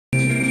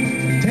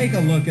Take a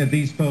look at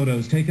these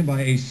photos taken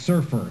by a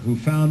surfer who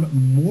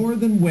found more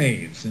than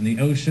waves in the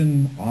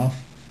ocean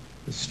off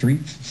the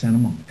streets of Santa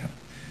Monica.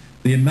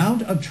 The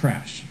amount of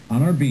trash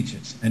on our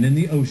beaches and in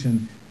the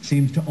ocean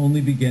seems to only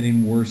be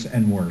getting worse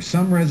and worse.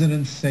 Some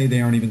residents say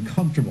they aren't even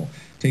comfortable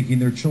taking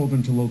their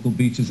children to local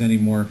beaches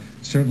anymore,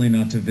 certainly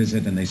not to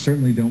visit, and they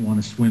certainly don't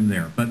want to swim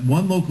there. But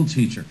one local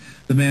teacher,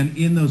 the man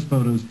in those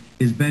photos,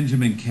 is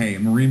Benjamin Kay, a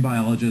marine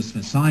biologist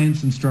and a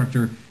science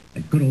instructor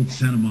at good old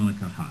Santa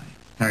Monica High.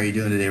 How are you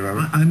doing today,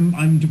 Robert?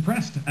 I'm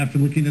depressed after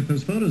looking at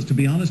those photos, to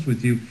be honest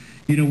with you.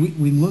 You know,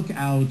 we look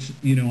out,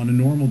 you know, on a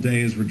normal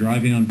day as we're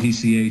driving on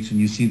PCH and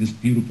you see this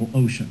beautiful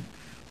ocean.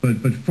 But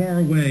far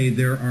away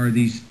there are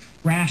these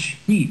trash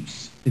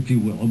heaps, if you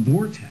will, a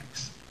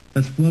vortex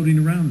that's floating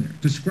around there.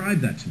 Describe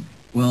that to me.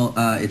 Well,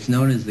 it's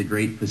known as the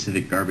Great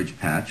Pacific Garbage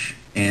Patch,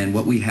 and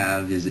what we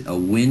have is a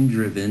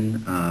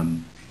wind-driven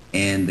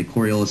and the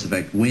Coriolis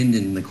effect. Wind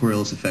and the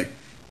Coriolis effect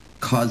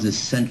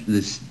causes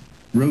this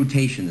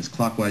rotation, this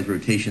clockwise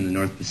rotation in the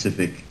North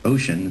Pacific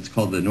Ocean. It's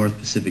called the North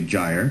Pacific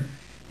Gyre,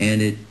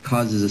 and it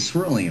causes a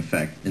swirling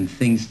effect, and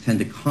things tend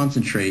to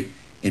concentrate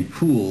and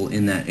pool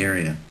in that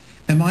area.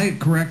 Am I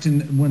correct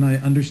when I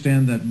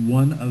understand that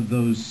one of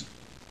those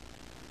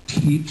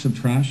heaps of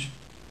trash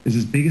is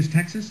as big as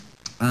Texas?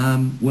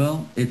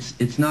 Well,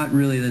 it's not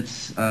really.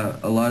 That's a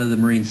lot of the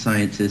marine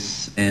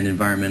scientists and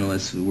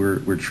environmentalists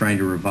we're trying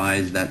to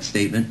revise that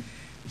statement.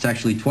 It's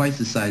actually twice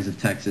the size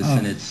of Texas,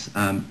 and it's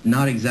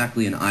not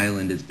exactly an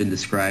island. It's been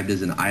described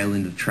as an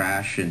island of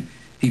trash, and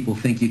people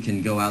think you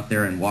can go out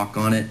there and walk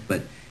on it,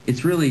 but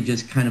it's really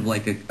just kind of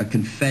like a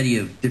confetti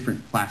of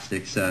different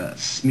plastics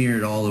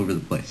smeared all over the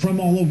place. From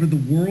all over the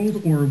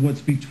world, or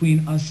what's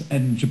between us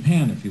and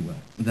Japan, if you will?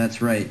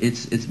 That's right.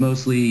 It's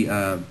mostly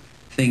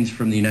things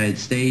from the United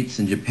States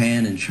and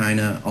Japan and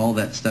China, all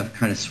that stuff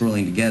kind of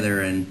swirling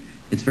together, and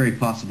it's very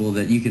possible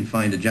that you can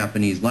find a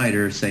Japanese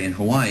lighter, say in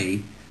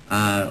Hawaii,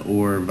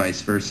 or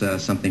vice versa,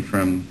 something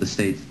from the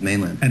state's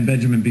mainland. And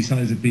Benjamin,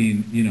 besides it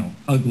being, you know,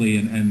 ugly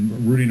and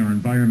ruining our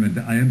environment,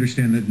 I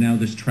understand that now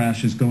this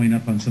trash is going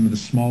up on some of the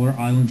smaller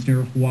islands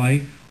near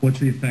Hawaii. What's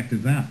the effect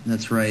of that?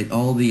 That's right.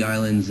 All the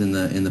islands in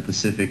the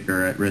Pacific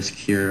are at risk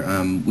here.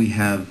 We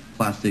have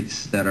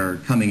plastics that are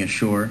coming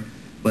ashore,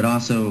 but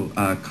also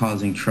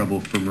causing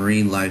trouble for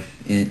marine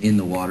life in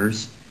the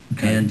waters.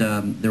 Okay.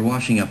 And they're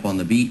washing up on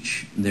the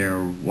beach.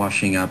 They're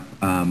washing up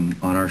on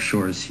our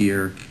shores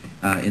here.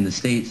 In the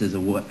States as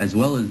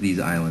well as these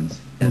islands.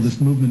 Well, this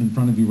movement in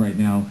front of you right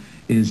now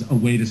is a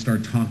way to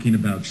start talking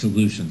about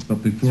solutions.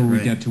 But before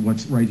we get to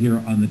what's right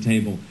here on the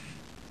table,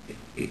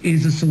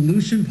 is a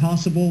solution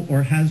possible,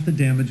 or has the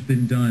damage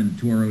been done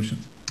to our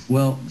oceans?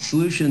 Well,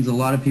 solutions, a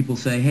lot of people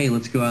say, hey,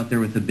 let's go out there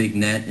with a big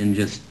net and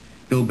just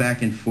go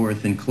back and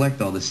forth and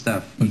collect all this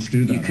stuff. Let's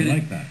do that. I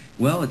like that.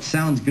 Well, it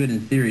sounds good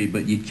in theory,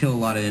 but you'd kill a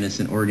lot of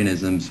innocent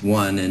organisms,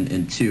 one,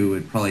 and two,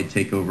 it'd probably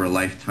take over a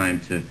lifetime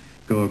to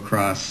go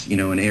across, you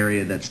know, an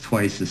area that's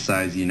twice the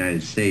size of the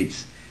United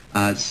States.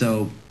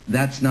 So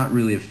that's not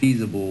really a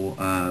feasible,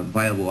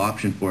 viable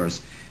option for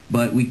us.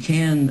 But we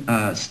can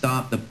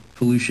stop the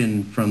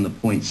pollution from the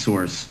point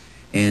source,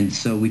 and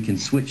so we can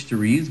switch to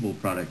reusable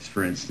products,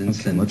 for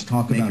instance. Okay, and let's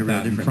talk about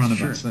that in front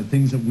of us. The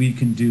things that we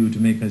can do to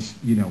make us,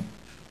 you know,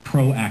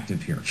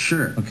 proactive here.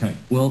 Sure. Okay.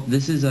 Well,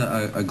 this is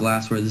a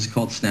glassware. This is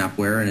called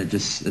snapware, and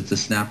it's a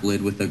snap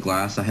lid with a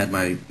glass. I had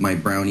my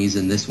brownies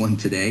in this one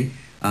today.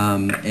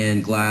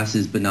 And glass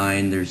is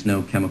benign. There's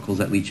no chemicals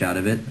that leach out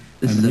of it.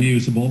 This is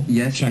reusable.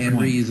 Yes, and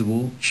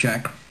reusable.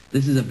 Check.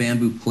 This is a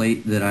bamboo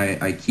plate that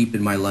I keep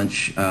in my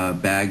lunch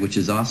bag, which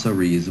is also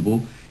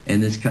reusable.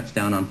 And this cuts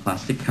down on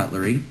plastic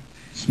cutlery.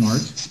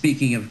 Smart.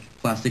 Speaking of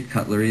plastic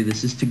cutlery,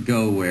 this is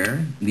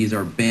to-go-ware. These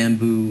are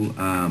bamboo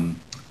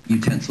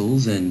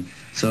utensils, and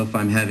so if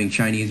I'm having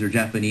Chinese or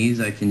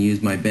Japanese, I can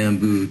use my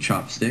bamboo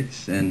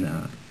chopsticks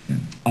and.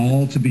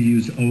 All to be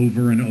used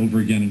over and over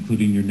again,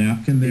 including your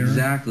napkin there?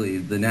 Exactly.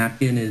 The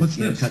napkin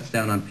is, cuts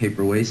down on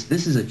paper waste.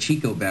 This is a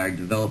Chico bag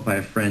developed by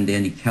a friend,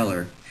 Andy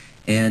Keller.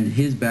 And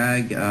his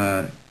bag,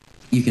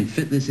 you can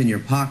fit this in your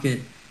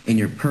pocket, in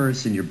your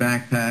purse, in your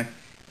backpack,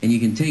 and you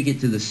can take it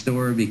to the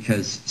store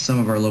because some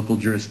of our local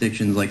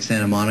jurisdictions like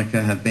Santa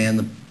Monica have banned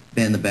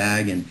the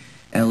bag, and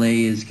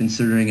LA is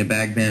considering a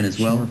bag ban as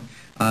well.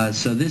 Sure.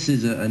 So this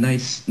is a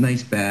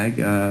nice bag,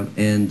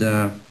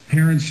 and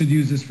parents should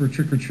use this for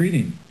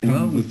trick-or-treating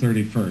on the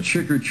 31st.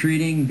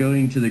 Trick-or-treating,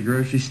 going to the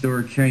grocery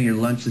store, carrying your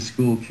lunch to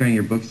school, carrying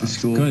your books to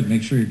school. Good.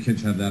 Make sure your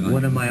kids have that on.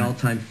 One of my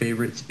all-time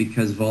favorites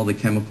because of all the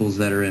chemicals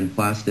that are in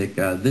plastic.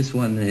 This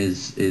one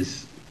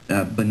is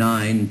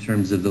benign in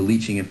terms of the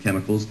leaching of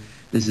chemicals.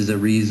 This is a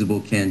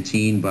reusable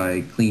canteen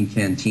by Clean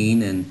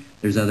Canteen, and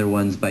there's other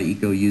ones by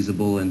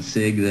Eco-Usable and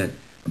SIG that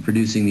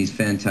producing these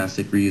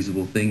fantastic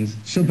reusable things.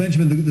 So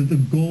Benjamin, the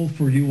goal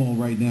for you all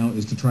right now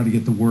is to try to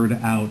get the word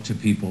out to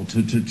people,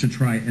 to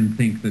try and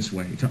think this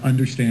way, to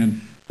understand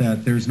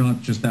that there's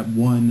not just that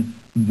one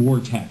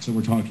vortex that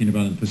we're talking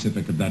about in the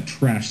Pacific, of that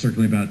trash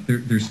circling about.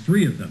 There's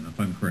three of them, if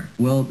I'm correct.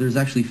 Well, there's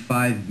actually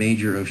 5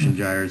 major ocean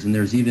gyres, and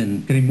there's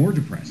even... Getting more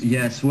depressed.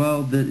 Yes,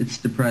 well, it's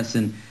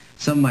depressing.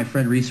 some of my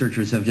friend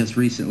researchers have just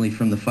recently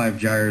from the Five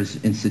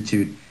Gyres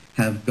Institute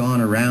have gone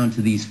around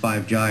to these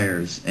 5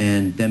 gyres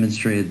and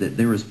demonstrated that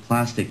there was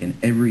plastic in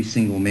every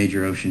single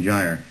major ocean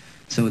gyre.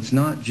 So it's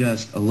not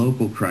just a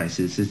local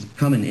crisis, it's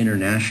become an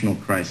international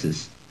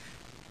crisis.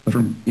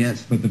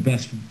 Yes. But the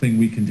best thing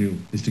we can do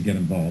is to get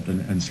involved,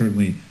 and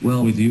certainly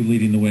well, with you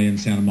leading the way in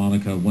Santa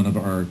Monica, one of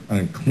our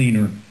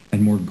cleaner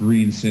and more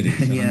green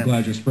cities. And yeah. I'm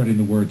glad you're spreading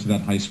the word to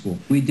that high school.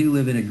 We do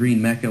live in a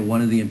green mecca.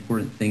 One of the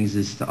important things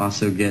is to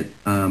also get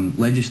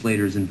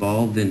legislators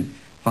involved in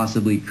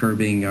possibly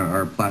curbing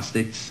our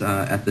plastics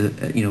at the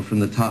from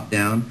the top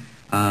down.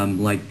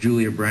 Like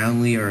Julia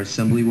Brownlee, our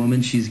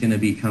assemblywoman, she's going to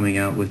be coming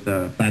out with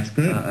That's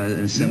good.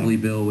 An assembly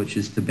bill which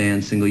is to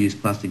ban single-use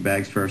plastic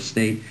bags for our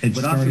state.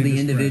 It's but also the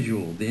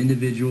individual. Spread. The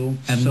individual.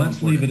 And so let's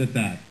important. leave it at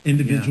that.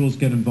 Individuals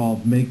get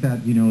involved. Make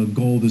that a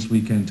goal this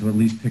weekend to at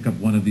least pick up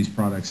one of these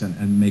products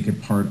and make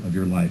it part of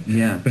your life.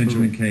 Yeah.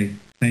 Benjamin K.,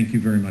 thank you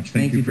very much.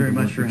 Thank you very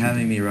much for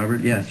having me,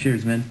 Robert. Yeah.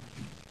 Cheers, man.